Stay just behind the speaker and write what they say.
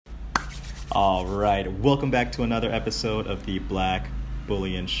All right, welcome back to another episode of the Black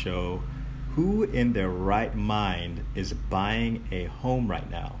Bullion Show. Who in their right mind is buying a home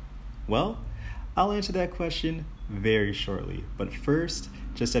right now? Well, I'll answer that question very shortly. But first,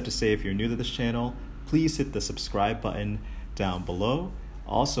 just have to say if you're new to this channel, please hit the subscribe button down below.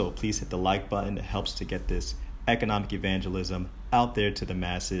 Also, please hit the like button. It helps to get this economic evangelism out there to the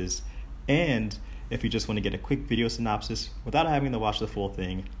masses. And if you just want to get a quick video synopsis without having to watch the full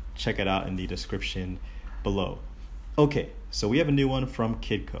thing, check it out in the description below. Okay, so we have a new one from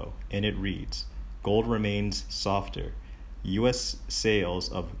Kidco, and it reads, gold remains softer. U.S.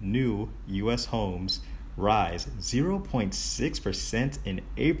 sales of new U.S. homes rise 0.6% in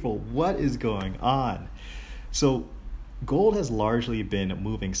April. What is going on? So gold has largely been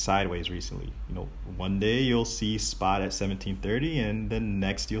moving sideways recently. One day you'll see spot at 1730, and then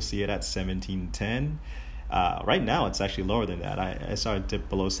next you'll see it at 1710. Right now, it's actually lower than that. I saw it dip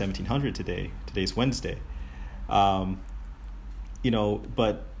below 1700 today. Today's Wednesday. But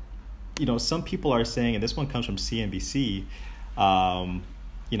some people are saying, and this one comes from CNBC,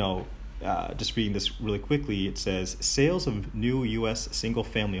 just reading this really quickly, it says, sales of new U.S.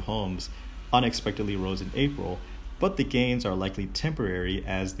 single-family homes unexpectedly rose in April, but the gains are likely temporary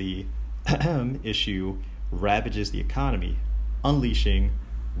as the issue ravages the economy, unleashing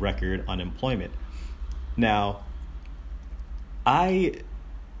record unemployment. Now,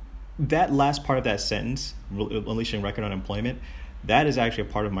 that last part of that sentence, unleashing record unemployment, that is actually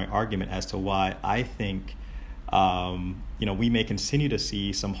a part of my argument as to why I think, we may continue to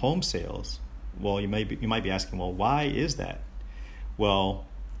see some home sales. Well, you might be asking, well, why is that? Well,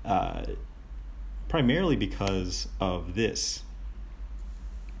 primarily because of this.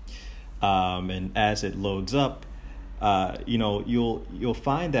 And as it loads up, you'll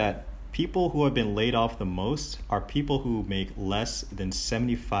find that people who have been laid off the most are people who make less than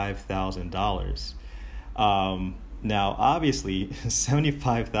 $75,000. Now, obviously,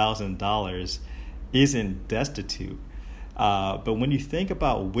 $75,000 isn't destitute. But when you think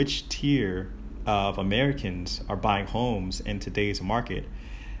about which tier of Americans are buying homes in today's market,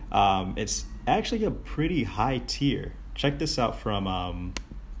 it's actually a pretty high tier. Check this out from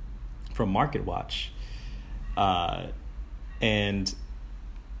MarketWatch.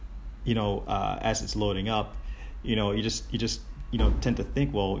 As it's loading up, you just tend to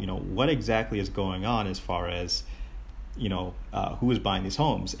think, well, what exactly is going on as far as, who is buying these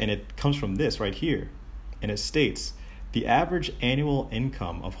homes? And it comes from this right here. And it states, the average annual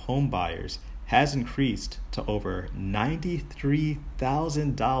income of home buyers has increased to over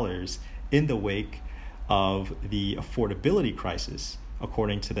 $93,000 in the wake of the affordability crisis,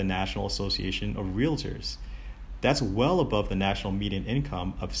 according to the National Association of Realtors. That's well above the national median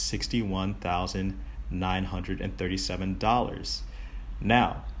income of $61,937.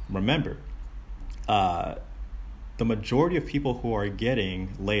 Now, remember, the majority of people who are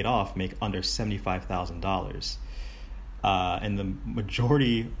getting laid off make under $75,000. And the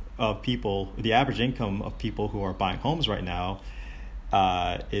majority of people, the average income of people who are buying homes right now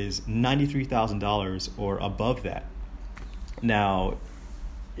is $93,000 or above that. Now,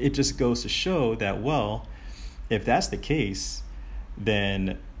 it just goes to show that, well, if that's the case,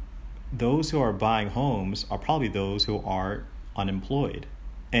 then those who are buying homes are probably those who are unemployed.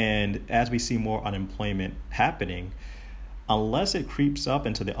 And as we see more unemployment happening, unless it creeps up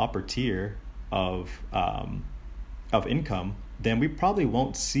into the upper tier of income, then we probably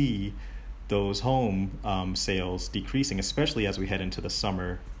won't see those home sales decreasing, especially as we head into the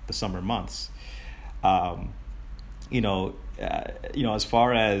summer months. As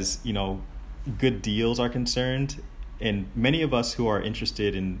far as good deals are concerned, and many of us who are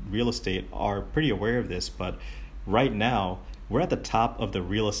interested in real estate are pretty aware of this, but right now we're at the top of the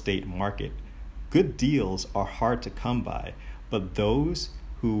real estate market. Good deals are hard to come by, but those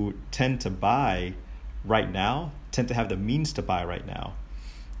who tend to buy right now tend to have the means to buy right now.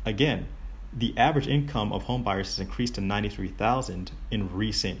 Again, the average income of home buyers has increased to $93,000 in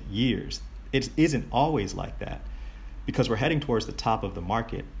recent years. It isn't always like that because we're heading towards the top of the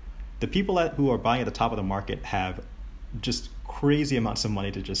market. The people who are buying at the top of the market have just crazy amounts of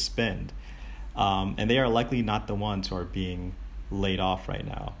money to just spend. And they are likely not the ones who are being laid off right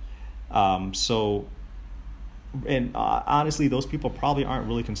now. Honestly, those people probably aren't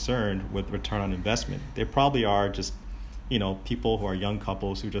really concerned with return on investment. They probably are just, people who are young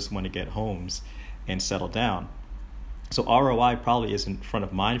couples who just want to get homes and settle down. So ROI probably isn't front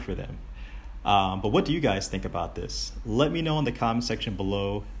of mind for them. But what do you guys think about this? Let me know in the comment section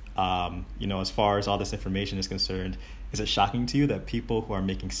below. As far as all this information is concerned, is it shocking to you that people who are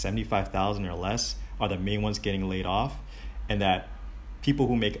making $75,000 or less are the main ones getting laid off, and that people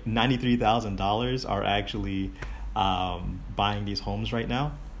who make $93,000 are actually buying these homes right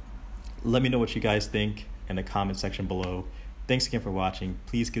now. Let me know what you guys think in the comment section below. Thanks again for watching.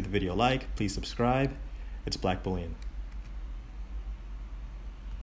 Please give the video a like. Please subscribe. It's Black Bullion.